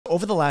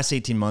over the last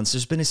 18 months,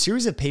 there's been a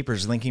series of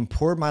papers linking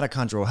poor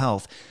mitochondrial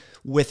health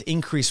with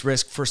increased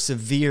risk for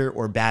severe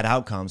or bad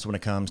outcomes when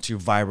it comes to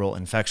viral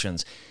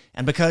infections.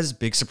 And because,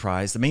 big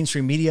surprise, the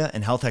mainstream media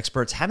and health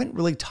experts haven't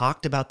really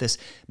talked about this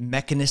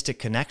mechanistic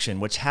connection,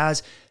 which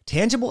has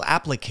tangible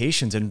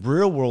applications and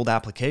real-world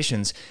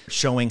applications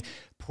showing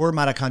poor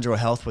mitochondrial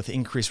health with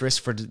increased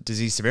risk for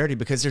disease severity,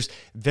 because there's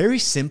very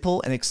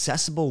simple and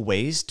accessible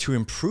ways to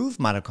improve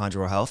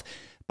mitochondrial health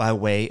by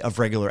way of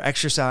regular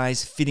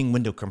exercise, feeding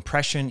window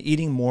compression,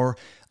 eating more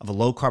of a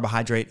low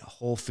carbohydrate,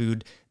 whole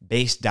food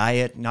based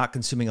diet, not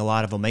consuming a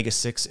lot of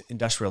omega-6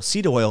 industrial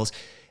seed oils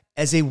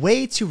as a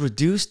way to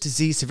reduce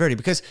disease severity.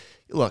 Because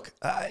look,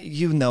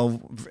 you know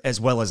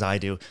as well as I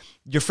do,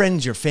 your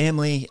friends, your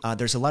family,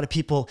 there's a lot of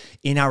people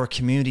in our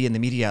community and the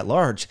media at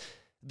large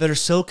that are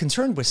so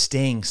concerned with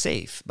staying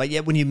safe. But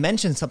yet when you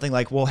mention something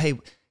like, well, hey,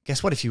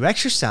 guess what? If you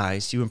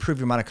exercise, you improve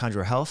your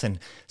mitochondrial health. And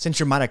since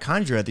your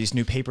mitochondria, these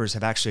new papers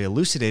have actually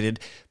elucidated,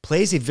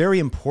 plays a very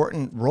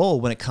important role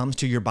when it comes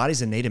to your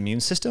body's innate immune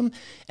system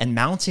and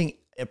mounting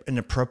an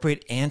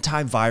appropriate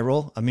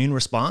antiviral immune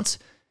response,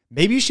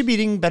 maybe you should be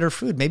eating better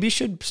food. Maybe you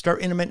should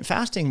start intermittent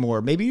fasting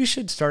more. Maybe you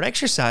should start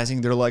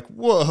exercising. They're like,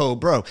 whoa,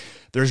 bro,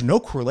 there's no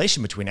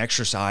correlation between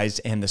exercise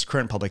and this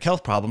current public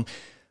health problem.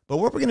 But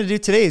what we're going to do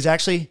today is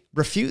actually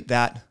refute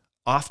that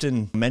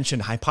often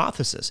mentioned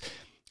hypothesis.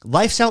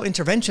 Lifestyle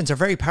interventions are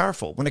very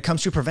powerful when it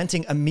comes to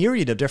preventing a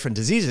myriad of different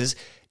diseases,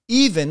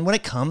 even when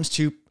it comes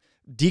to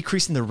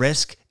decreasing the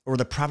risk or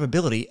the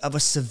probability of a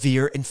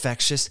severe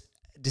infectious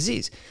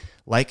disease,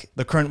 like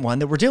the current one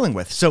that we're dealing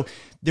with. So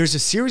there's a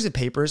series of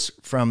papers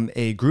from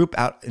a group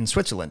out in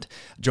Switzerland.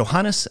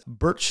 Johannes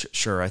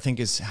Birchscher, I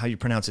think is how you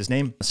pronounce his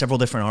name. Several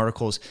different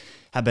articles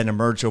have been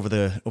emerged over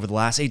the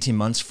last 18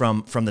 months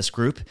from this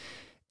group.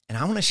 And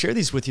I want to share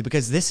these with you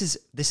because this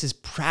is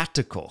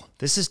practical.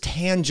 This is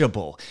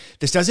tangible.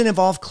 This doesn't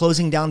involve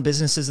closing down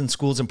businesses and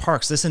schools and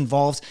parks. This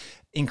involves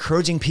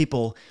encouraging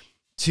people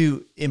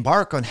to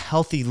embark on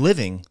healthy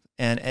living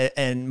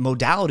and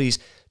modalities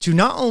to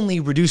not only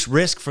reduce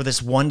risk for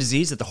this one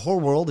disease that the whole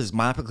world is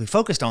myopically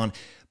focused on,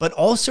 but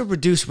also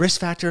reduce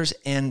risk factors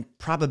and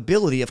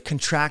probability of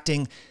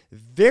contracting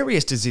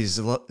various diseases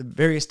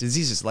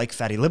like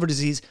fatty liver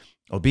disease,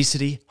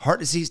 obesity, heart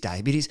disease,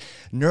 diabetes,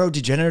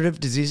 neurodegenerative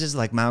diseases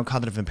like mild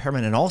cognitive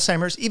impairment and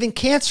Alzheimer's, even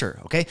cancer,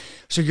 okay?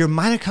 So your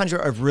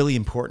mitochondria are really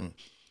important.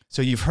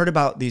 So you've heard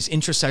about these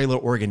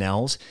intracellular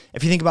organelles.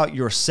 If you think about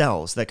your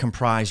cells that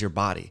comprise your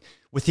body,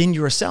 within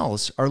your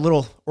cells are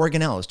little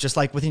organelles, just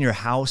like within your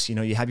house. You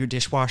know, you have your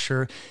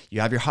dishwasher, you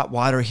have your hot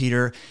water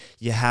heater,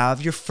 you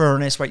have your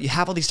furnace, right? You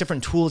have all these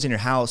different tools in your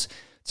house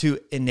to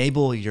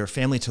enable your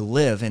family to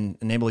live and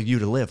enable you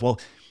to live. Well,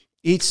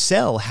 each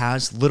cell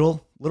has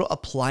little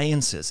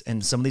appliances,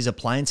 and some of these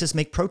appliances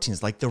make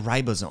proteins like the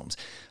ribosomes.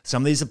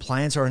 Some of these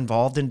appliances are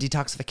involved in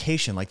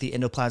detoxification like the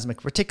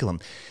endoplasmic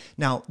reticulum.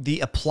 Now, the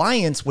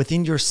appliance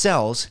within your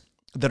cells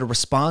that are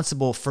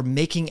responsible for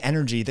making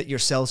energy that your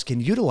cells can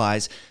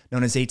utilize,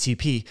 known as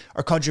ATP,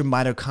 are called your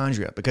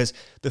mitochondria, because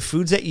the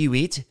foods that you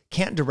eat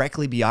can't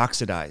directly be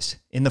oxidized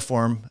in the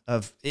form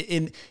of,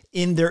 in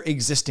their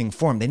existing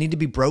form. They need to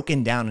be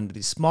broken down into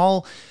these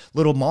small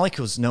little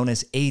molecules known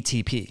as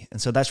ATP.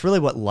 And so that's really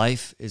what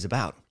life is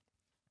about.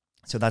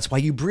 So that's why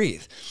you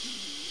breathe.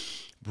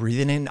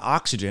 Breathing in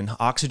oxygen.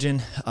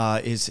 Oxygen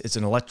is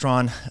an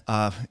electron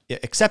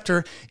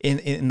acceptor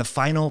in the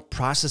final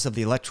process of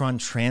the electron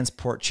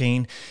transport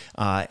chain,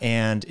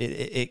 and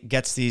it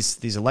gets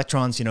these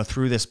electrons, you know,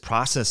 through this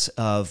process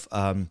of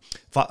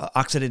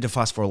oxidative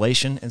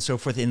phosphorylation and so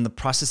forth, in the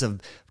process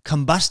of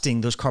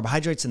combusting those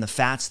carbohydrates and the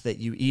fats that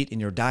you eat in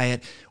your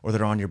diet or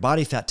that are on your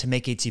body fat to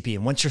make ATP.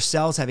 And once your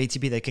cells have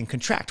ATP, they can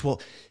contract.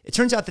 Well, it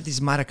turns out that these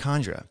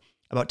mitochondria,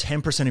 about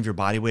 10% of your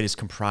body weight, is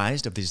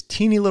comprised of these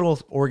teeny little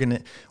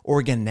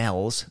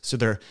organelles. So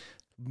they're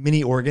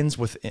mini organs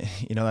with,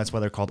 you know, that's why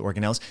they're called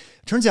organelles.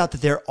 It turns out that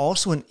they're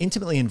also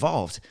intimately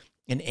involved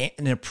in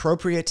an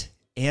appropriate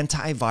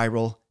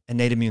antiviral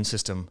innate immune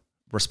system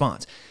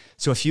response.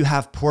 So if you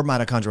have poor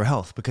mitochondrial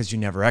health because you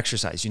never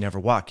exercise, you never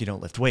walk, you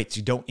don't lift weights,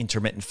 you don't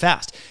intermittent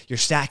fast, you're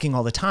stacking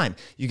all the time,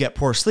 you get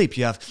poor sleep,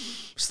 you have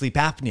sleep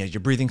apnea, you're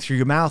breathing through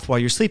your mouth while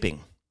you're sleeping,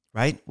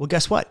 right? Well,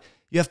 guess what?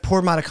 You have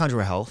poor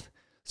mitochondrial health.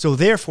 So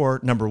therefore,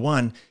 number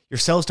one, your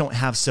cells don't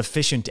have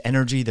sufficient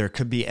energy. There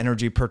could be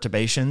energy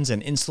perturbations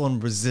and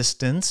insulin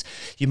resistance.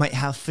 You might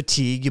have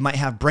fatigue. You might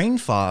have brain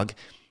fog.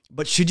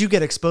 But should you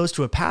get exposed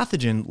to a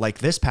pathogen like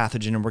this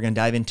pathogen, and we're going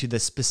to dive into the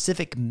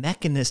specific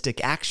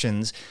mechanistic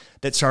actions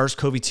that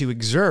SARS-CoV-2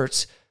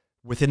 exerts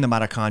within the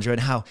mitochondria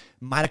and how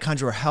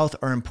mitochondrial health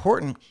are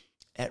important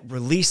at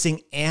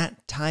releasing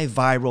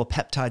antiviral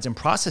peptides and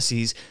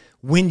processes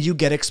when you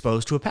get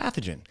exposed to a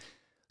pathogen.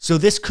 So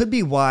this could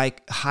be why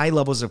high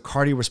levels of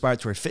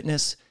cardiorespiratory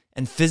fitness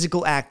and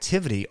physical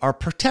activity are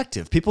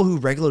protective. People who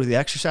regularly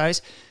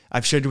exercise,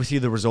 I've shared with you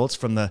the results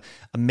from a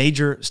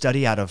major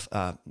study out of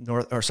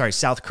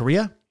South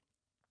Korea,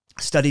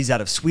 studies out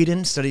of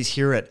Sweden, studies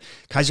here at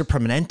Kaiser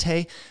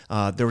Permanente.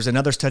 There was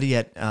another study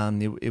at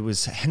it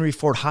was Henry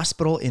Ford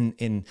Hospital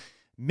in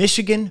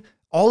Michigan.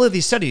 All of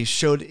these studies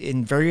showed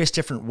in various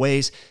different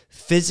ways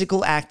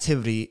physical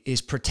activity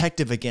is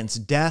protective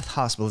against death,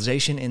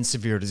 hospitalization, and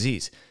severe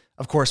disease.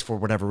 Of course, for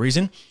whatever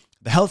reason,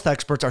 the health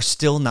experts are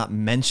still not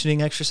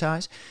mentioning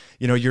exercise.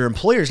 You know, your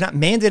employer is not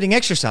mandating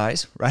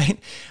exercise, right?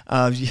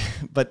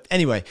 But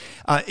anyway,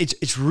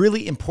 it's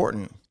really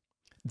important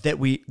that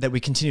we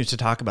continue to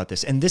talk about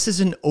this. And this is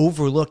an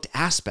overlooked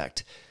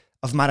aspect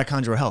of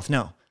mitochondrial health.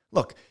 Now,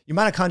 look, your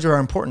mitochondria are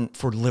important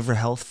for liver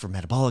health, for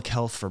metabolic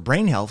health, for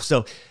brain health.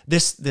 So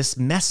this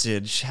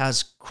message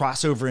has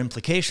crossover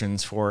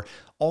implications for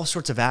all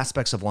sorts of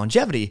aspects of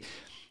longevity.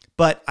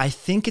 But I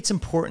think it's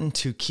important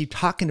to keep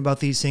talking about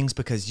these things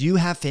because you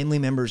have family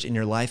members in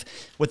your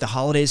life with the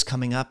holidays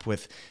coming up,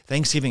 with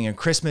Thanksgiving and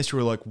Christmas, who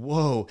are like,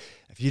 whoa,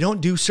 if you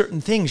don't do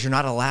certain things, you're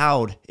not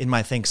allowed in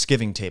my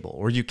Thanksgiving table,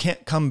 or you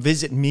can't come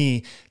visit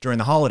me during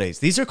the holidays.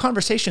 These are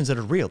conversations that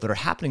are real, that are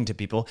happening to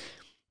people.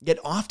 Yet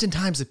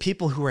oftentimes the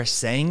people who are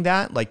saying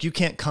that, like, you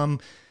can't come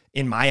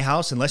in my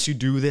house unless you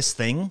do this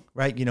thing,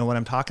 right? You know what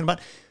I'm talking about?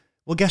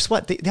 Well, guess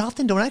what? They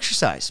often don't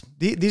exercise.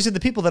 These are the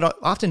people that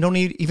often don't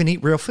even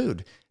eat real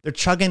food. They're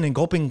chugging and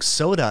gulping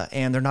soda,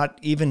 and they're not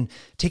even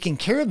taking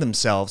care of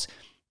themselves.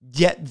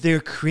 Yet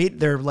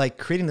they're like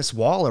creating this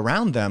wall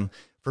around them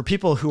for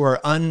people who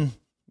are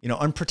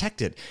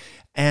unprotected.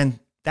 And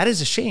that is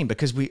a shame,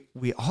 because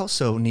we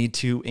also need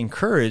to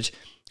encourage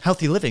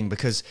healthy living,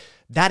 because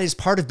that is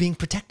part of being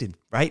protected,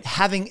 right?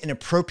 Having an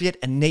appropriate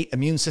innate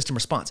immune system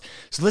response.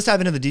 So let's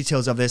dive into the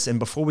details of this. And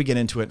before we get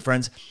into it,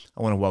 friends,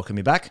 I want to welcome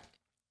you back.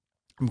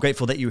 I'm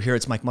grateful that you're here.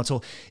 It's Mike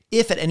Mutzel.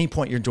 If at any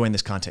point you're enjoying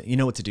this content, you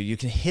know what to do. You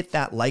can hit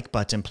that like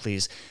button,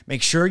 please.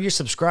 Make sure you're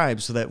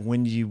subscribed so that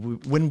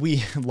when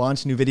we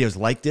launch new videos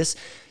like this,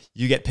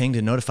 you get pinged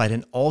and notified.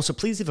 And also,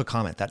 please leave a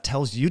comment that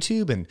tells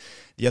YouTube and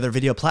the other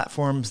video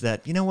platforms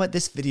that, you know what,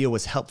 this video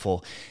was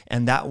helpful.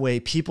 And that way,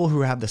 people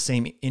who have the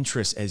same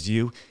interests as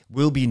you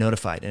will be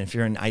notified. And if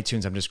you're in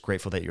iTunes, I'm just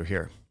grateful that you're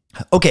here.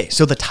 Okay,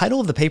 so the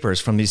title of the paper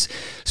is from these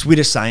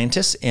Swedish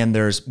scientists, and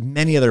there's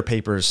many other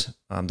papers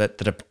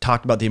that have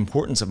talked about the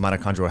importance of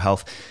mitochondrial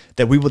health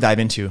that we will dive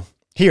into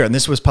here. And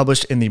this was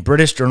published in the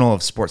British Journal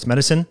of Sports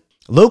Medicine.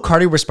 Low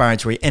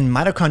cardiorespiratory and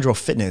mitochondrial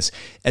fitness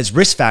as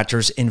risk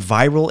factors in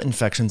viral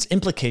infections,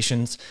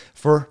 implications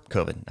for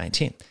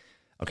COVID-19.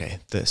 Okay,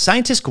 the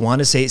scientists go on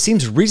to say it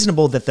seems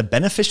reasonable that the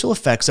beneficial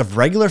effects of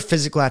regular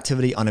physical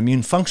activity on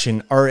immune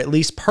function are at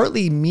least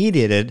partly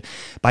mediated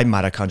by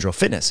mitochondrial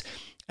fitness,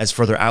 as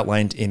further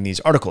outlined in these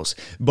articles.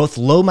 Both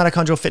low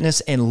mitochondrial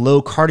fitness and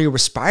low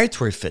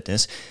cardiorespiratory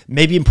fitness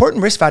may be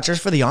important risk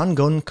factors for the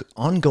ongoing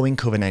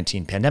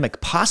COVID-19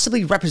 pandemic,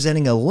 possibly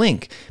representing a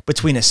link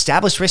between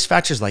established risk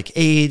factors like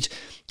age,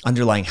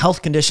 underlying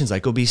health conditions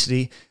like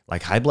obesity,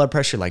 like high blood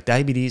pressure, like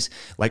diabetes,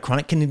 like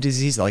chronic kidney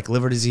disease, like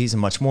liver disease,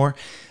 and much more,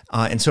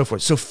 and so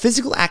forth. So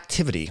physical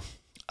activity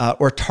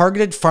or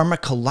targeted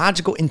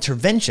pharmacological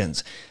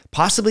interventions,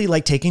 possibly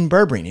like taking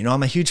Berberine. You know,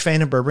 I'm a huge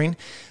fan of Berberine.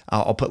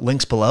 I'll put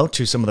links below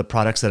to some of the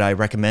products that I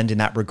recommend in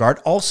that regard.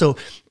 Also,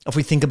 if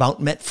we think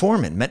about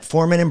Metformin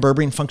and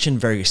Berberine function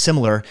very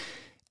similar.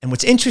 And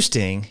what's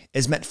interesting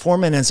is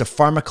Metformin as a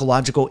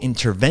pharmacological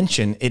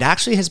intervention, it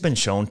actually has been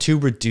shown to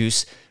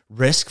reduce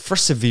risk for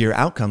severe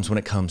outcomes when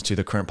it comes to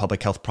the current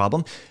public health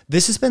problem.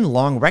 This has been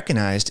long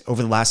recognized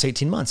over the last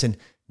 18 months, and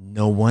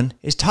no one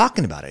is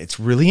talking about it. It's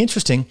really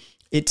interesting.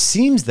 It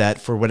seems that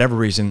for whatever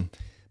reason,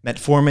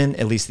 Metformin,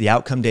 at least the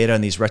outcome data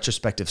in these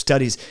retrospective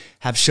studies,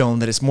 have shown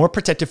that it's more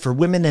protective for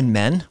women than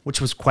men,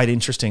 which was quite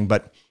interesting,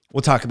 but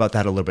we'll talk about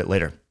that a little bit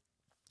later.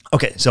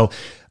 Okay, so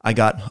I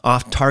got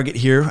off target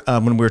here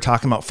when we were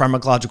talking about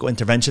pharmacological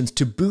interventions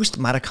to boost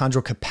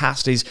mitochondrial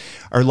capacities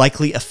are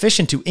likely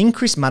efficient to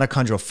increase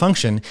mitochondrial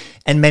function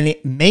and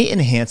may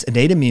enhance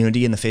innate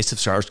immunity in the face of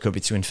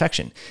SARS-CoV-2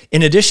 infection.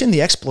 In addition,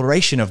 the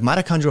exploration of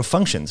mitochondrial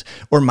functions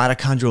or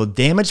mitochondrial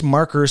damage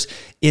markers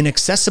in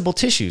accessible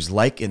tissues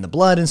like in the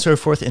blood and so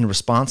forth in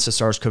response to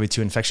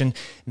SARS-CoV-2 infection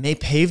may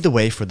pave the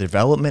way for the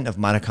development of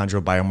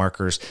mitochondrial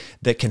biomarkers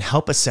that can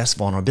help assess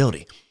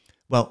vulnerability.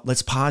 Well,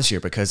 let's pause here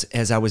because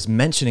as I was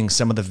mentioning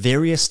some of the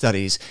various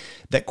studies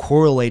that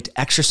correlate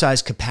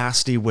exercise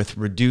capacity with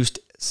reduced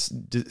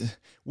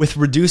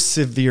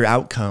severe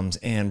outcomes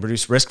and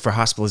reduced risk for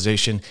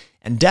hospitalization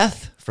and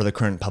death for the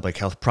current public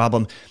health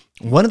problem,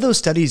 one of those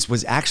studies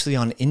was actually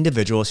on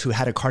individuals who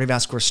had a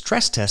cardiovascular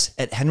stress test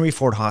at Henry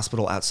Ford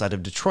Hospital outside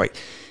of Detroit.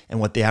 And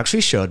what they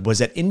actually showed was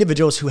that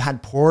individuals who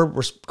had poor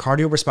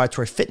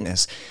cardiorespiratory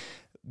fitness,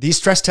 these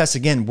stress tests,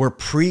 again, were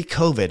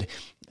pre-COVID,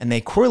 and they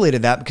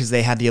correlated that because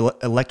they had the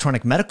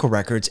electronic medical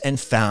records and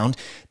found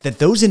that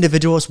those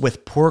individuals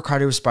with poor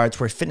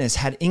cardiorespiratory fitness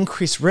had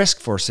increased risk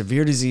for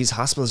severe disease,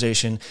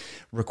 hospitalization,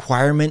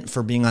 requirement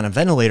for being on a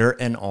ventilator,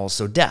 and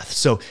also death.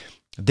 So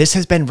this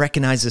has been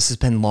recognized. This has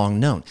been long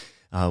known.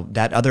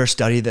 That other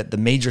study, the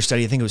major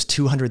study, I think it was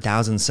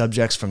 200,000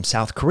 subjects from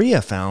South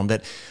Korea, found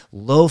that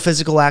low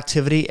physical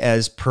activity,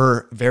 as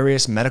per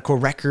various medical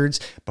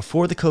records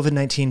before the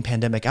COVID-19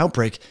 pandemic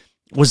outbreak,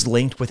 was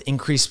linked with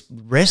increased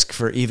risk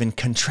for even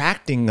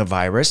contracting a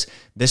virus,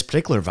 this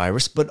particular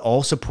virus, but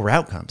also poor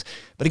outcomes.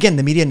 But again,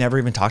 the media never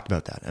even talked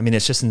about that. I mean,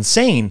 it's just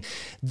insane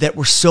that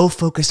we're so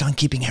focused on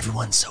keeping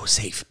everyone so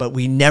safe, but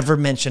we never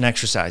mention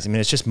exercise. I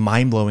mean, it's just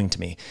mind-blowing to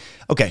me.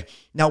 Okay,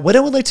 now what I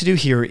would like to do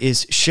here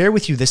is share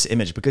with you this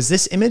image, because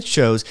this image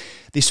shows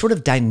the sort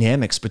of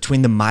dynamics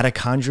between the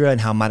mitochondria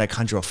and how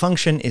mitochondrial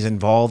function is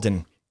involved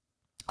in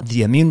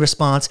the immune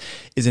response,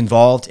 is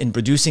involved in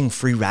producing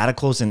free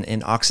radicals and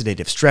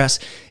oxidative stress.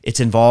 It's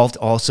involved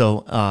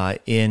also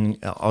in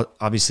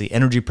obviously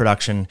energy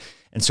production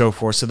and so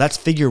forth. So that's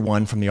figure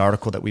 1 from the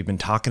article that we've been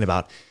talking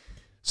about.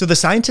 So the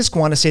scientists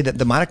want to say that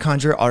the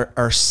mitochondria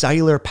are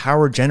cellular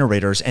power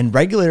generators and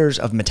regulators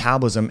of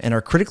metabolism and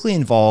are critically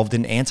involved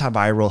in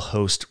antiviral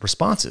host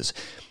responses.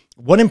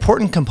 One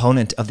important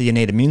component of the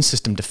innate immune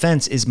system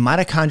defense is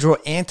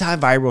mitochondrial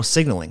antiviral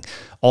signaling,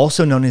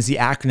 also known as the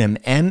acronym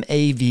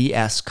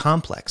MAVS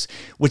complex,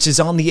 which is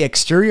on the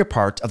exterior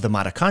part of the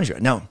mitochondria.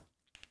 Now,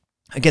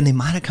 again, the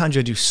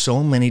mitochondria do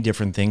so many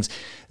different things.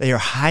 They are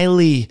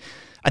highly,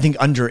 I think,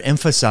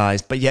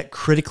 underemphasized, but yet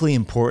critically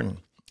important.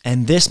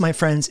 And this, my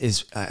friends,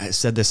 is, I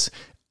said this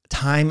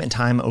time and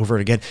time over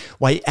again,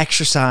 why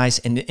exercise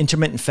and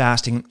intermittent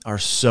fasting are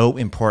so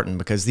important,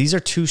 because these are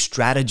 2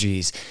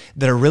 strategies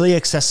that are really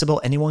accessible.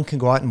 Anyone can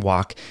go out and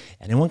walk.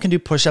 Anyone can do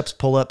push-ups,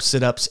 pull-ups,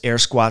 sit-ups, air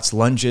squats,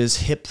 lunges,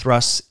 hip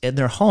thrusts in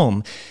their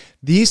home.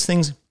 These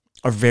things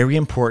are very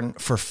important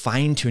for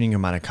fine-tuning your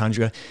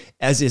mitochondria,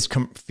 as is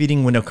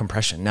feeding window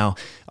compression. Now,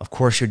 of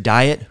course, your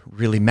diet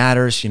really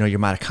matters. You know, your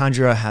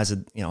mitochondria has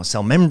a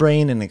cell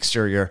membrane and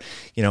exterior,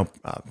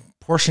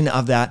 portion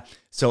of that.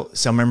 So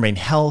cell membrane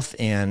health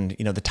and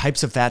the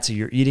types of fats that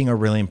you're eating are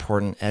really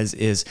important, as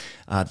is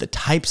the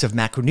types of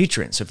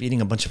macronutrients. So if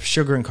eating a bunch of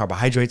sugar and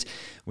carbohydrates,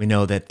 we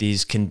know that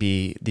these can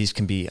be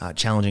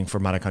challenging for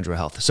mitochondrial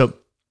health. So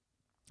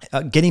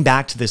getting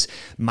back to this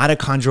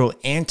mitochondrial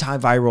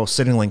antiviral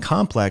signaling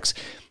complex,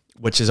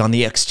 which is on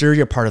the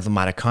exterior part of the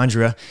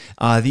mitochondria,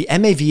 the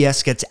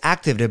MAVS gets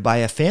activated by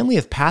a family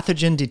of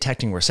pathogen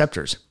detecting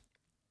receptors,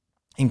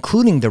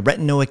 including the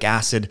retinoic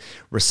acid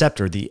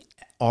receptor, the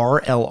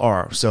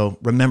RLR. So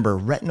remember,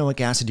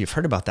 retinoic acid, you've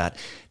heard about that.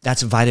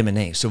 That's vitamin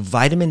A. So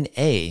vitamin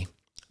A,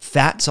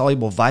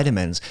 fat-soluble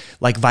vitamins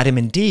like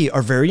vitamin D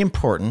are very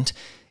important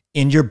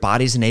in your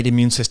body's innate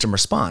immune system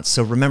response.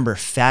 So remember,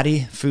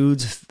 fatty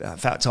foods,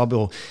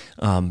 fat-soluble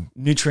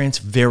nutrients,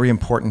 very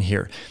important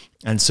here.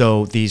 And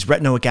so these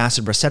retinoic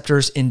acid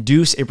receptors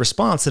induce a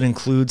response that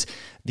includes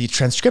the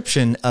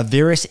transcription of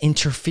various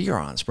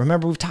interferons.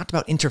 Remember, we've talked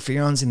about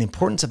interferons and the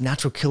importance of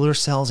natural killer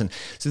cells. And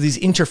so these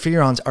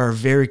interferons are a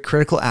very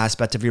critical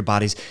aspect of your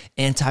body's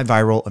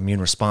antiviral immune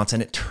response.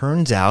 And it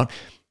turns out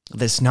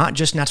that it's not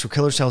just natural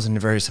killer cells and the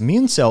various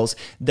immune cells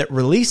that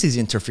release these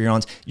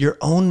interferons. Your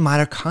own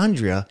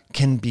mitochondria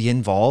can be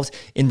involved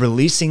in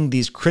releasing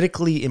these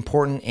critically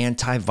important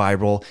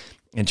antiviral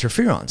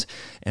interferons.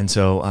 And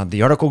so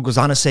the article goes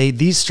on to say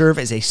these serve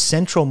as a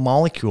central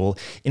molecule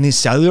in the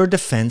cellular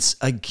defense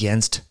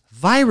against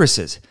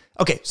viruses.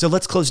 Okay, so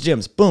let's close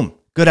gyms. Boom.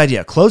 Good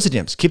idea. Close the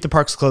gyms. Keep the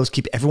parks closed.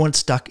 Keep everyone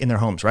stuck in their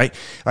homes, right?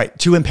 All right.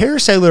 To impair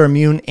cellular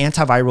immune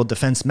antiviral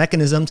defense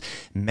mechanisms,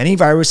 many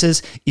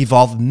viruses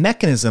evolve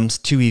mechanisms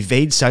to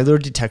evade cellular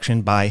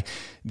detection by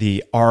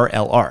the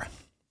RLR.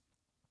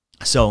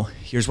 So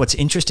here's what's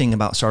interesting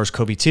about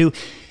SARS-CoV-2.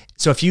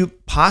 So if you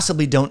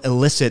possibly don't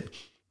elicit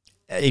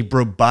a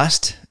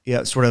robust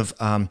sort of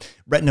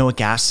retinoic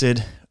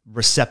acid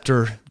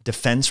receptor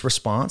defense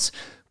response,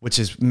 which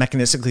is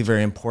mechanistically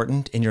very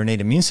important in your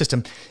innate immune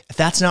system, if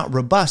that's not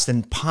robust,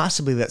 then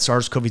possibly that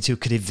SARS-CoV-2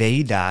 could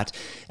evade that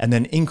and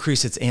then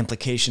increase its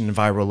amplification and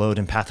viral load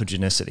and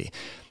pathogenicity.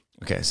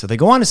 Okay, so they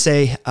go on to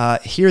say,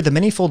 here are the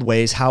manifold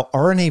ways how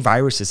RNA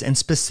viruses, and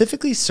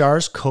specifically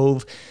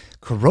SARS-CoV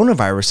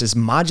coronaviruses,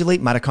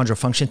 modulate mitochondrial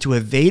function to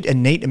evade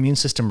innate immune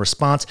system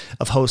response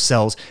of host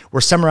cells,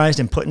 were summarized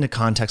and put into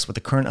context with the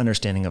current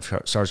understanding of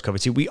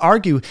SARS-CoV-2. We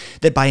argue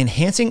that by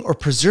enhancing or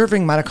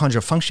preserving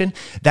mitochondrial function,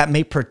 that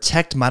may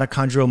protect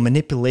mitochondrial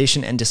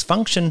manipulation and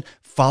dysfunction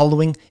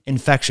following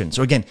infection.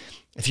 So again,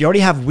 if you already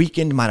have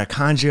weakened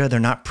mitochondria,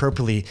 they're not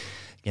properly,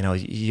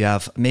 you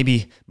have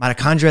maybe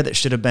mitochondria that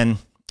should have been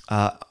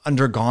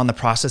undergone the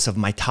process of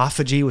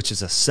mitophagy, which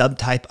is a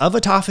subtype of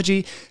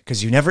autophagy,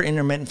 because you never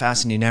intermittent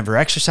fast and you never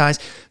exercise.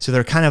 So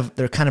they're kind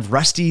of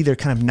rusty. They're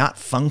kind of not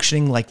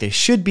functioning like they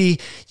should be.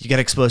 You get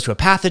exposed to a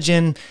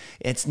pathogen.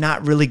 It's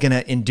not really going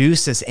to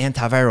induce this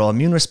antiviral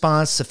immune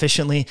response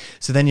sufficiently.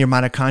 So then your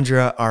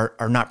mitochondria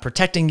are not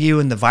protecting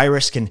you, and the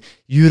virus can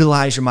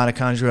utilize your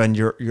mitochondria and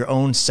your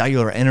own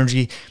cellular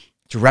energy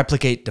to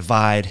replicate,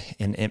 divide,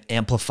 and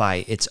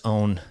amplify its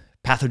own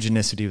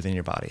pathogenicity within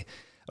your body.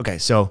 Okay,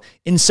 so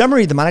in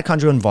summary, the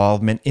mitochondrial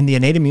involvement in the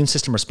innate immune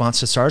system response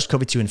to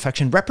SARS-CoV-2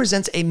 infection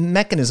represents a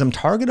mechanism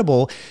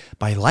targetable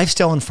by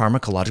lifestyle and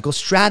pharmacological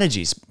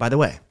strategies. By the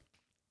way,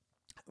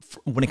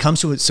 when it comes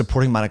to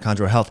supporting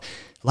mitochondrial health,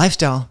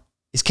 lifestyle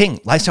is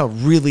king. Lifestyle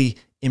really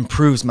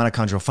improves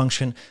mitochondrial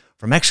function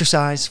from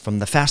exercise, from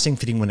the fasting,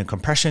 feeding, window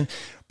compression,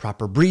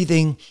 proper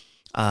breathing,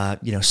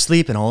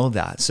 sleep and all of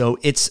that. So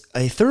it's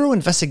a thorough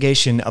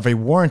investigation of a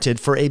warranted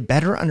for a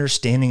better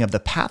understanding of the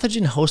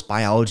pathogen host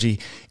biology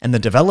and the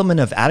development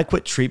of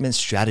adequate treatment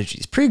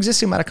strategies.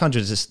 Pre-existing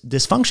mitochondrial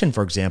dysfunction,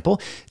 for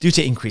example, due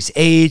to increased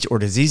age or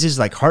diseases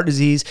like heart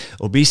disease,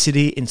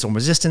 obesity, insulin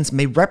resistance,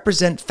 may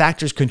represent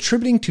factors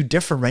contributing to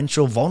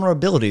differential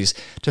vulnerabilities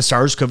to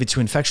SARS-CoV-2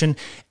 infection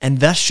and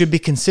thus should be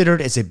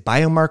considered as a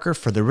biomarker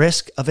for the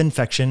risk of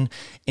infection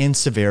and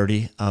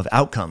severity of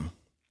outcome.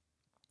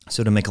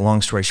 So to make a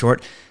long story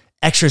short,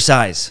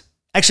 exercise.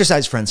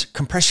 Exercise, friends.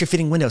 Compress your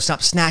feeding window.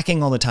 Stop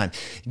snacking all the time.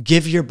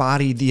 Give your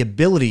body the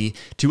ability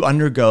to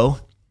undergo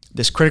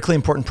this critically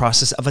important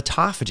process of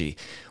autophagy.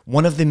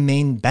 One of the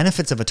main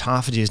benefits of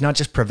autophagy is not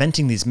just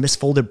preventing these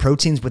misfolded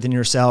proteins within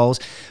your cells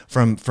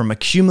from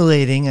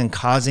accumulating and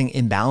causing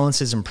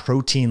imbalances in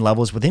protein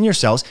levels within your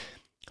cells,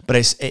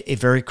 but a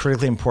very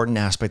critically important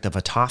aspect of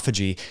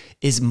autophagy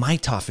is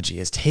mitophagy,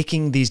 is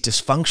taking these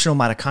dysfunctional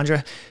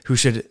mitochondria who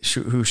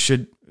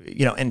should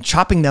and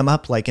chopping them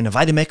up like in a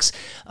Vitamix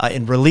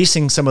and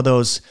releasing some of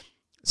those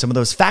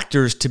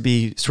factors to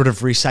be sort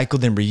of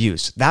recycled and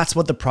reused. That's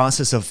what the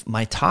process of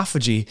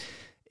mitophagy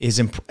is,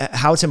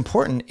 how it's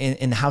important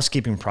in the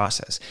housekeeping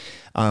process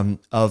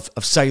of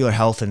cellular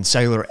health and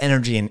cellular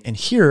energy. And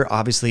here,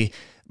 obviously,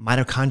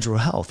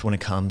 mitochondrial health when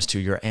it comes to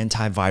your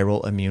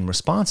antiviral immune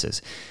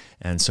responses.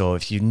 And so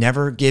if you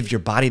never give your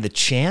body the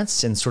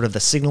chance and sort of the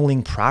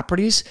signaling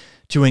properties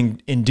to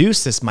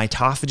induce this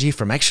mitophagy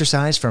from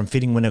exercise, from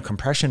feeding window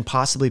compression,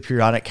 possibly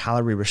periodic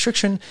calorie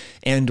restriction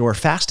and or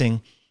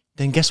fasting,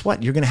 then guess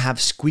what? You're going to have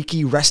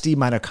squeaky, rusty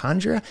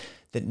mitochondria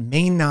that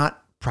may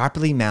not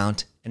properly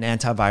mount an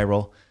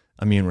antiviral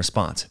immune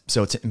response.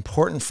 So it's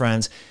important,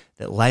 friends,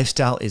 that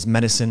lifestyle is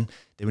medicine,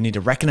 that we need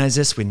to recognize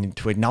this, we need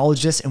to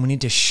acknowledge this, and we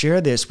need to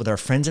share this with our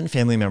friends and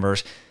family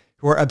members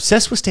who are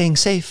obsessed with staying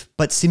safe,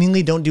 but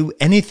seemingly don't do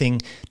anything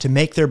to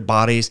make their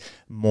bodies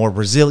more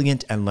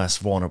resilient and less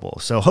vulnerable.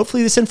 So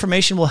hopefully this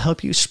information will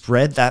help you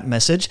spread that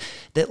message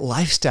that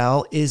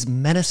lifestyle is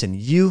medicine.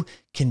 You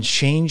can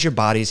change your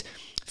body's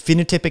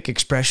phenotypic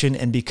expression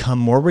and become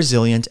more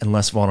resilient and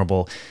less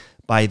vulnerable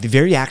by the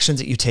very actions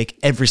that you take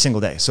every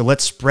single day. So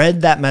let's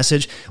spread that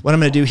message. What I'm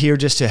going to do here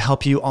just to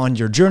help you on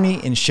your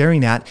journey in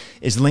sharing that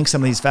is link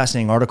some of these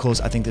fascinating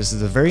articles. I think this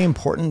is a very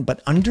important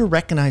but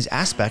under-recognized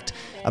aspect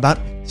about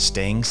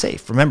staying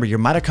safe. Remember, your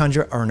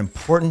mitochondria are an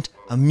important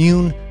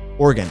immune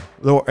organ,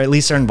 or at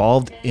least are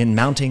involved in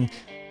mounting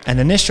an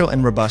initial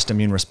and robust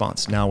immune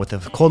response. Now, with the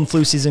cold and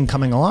flu season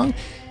coming along,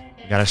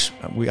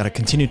 we gotta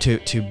continue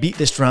to beat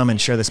this drum and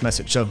share this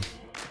message. So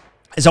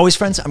as always,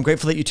 friends, I'm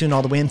grateful that you tuned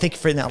all the way in. Thank you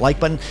for hitting that like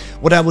button.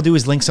 What I will do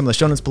is link some of the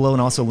show notes below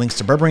and also links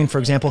to Berberine, for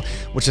example,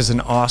 which is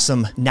an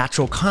awesome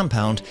natural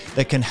compound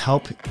that can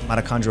help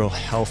mitochondrial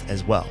health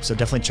as well. So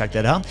definitely check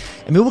that out.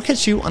 And we will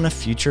catch you on a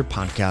future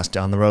podcast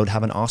down the road.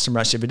 Have an awesome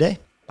rest of your day.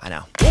 Bye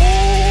now.